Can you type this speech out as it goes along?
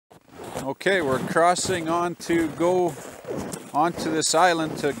Okay, we're crossing on to go onto this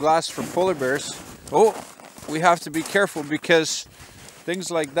island to glass for polar bears. Oh, we have to be careful because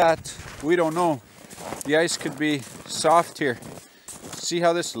things like that, we don't know. The ice could be soft here. See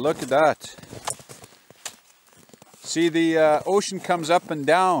how this, look at that. See, the ocean comes up and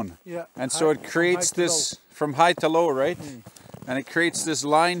down. Yeah. And so it creates this from high to low, right? And it creates this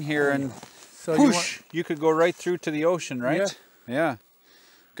line here and So whoosh, you could go right through to the ocean, right? Yeah.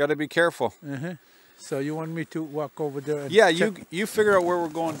 Got to be careful. So you want me to walk over there and check? you figure out where we're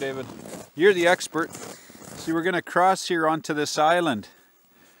going, David. You're the expert. See, we're going to cross here onto this island.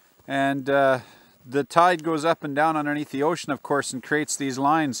 And the tide goes up and down underneath the ocean, of course, and creates these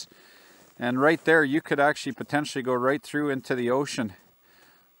lines. And right there, you could actually potentially go right through into the ocean.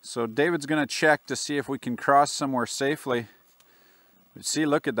 So David's going to check to see if we can cross somewhere safely. But see,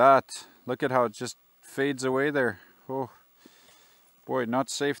 look at that. Look at how it just fades away there. Oh, boy, not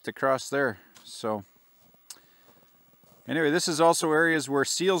safe to cross there. So anyway, this is also areas where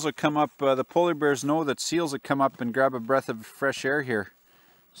seals will come up. The polar bears know that seals will come up and grab a breath of fresh air here.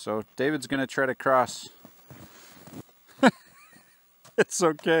 So David's going to try to cross. It's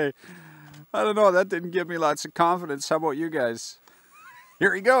okay. I don't know, that didn't give me lots of confidence. How about you guys?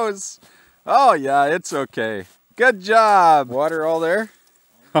 Here he goes. Oh yeah, it's okay. Good job. Water all there?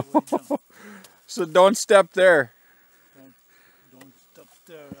 So don't step there. Don't stop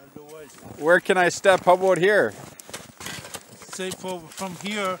there, otherwise. Where can I step? How about here? Safe over from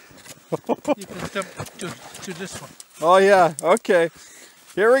here. You can step to this one. Oh yeah, okay.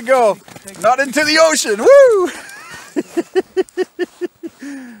 Here we go. Not into the ocean. Woo!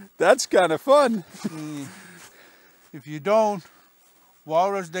 That's kind of fun. If you don't,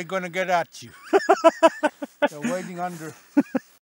 walrus, they're going to get at you. They're waiting under.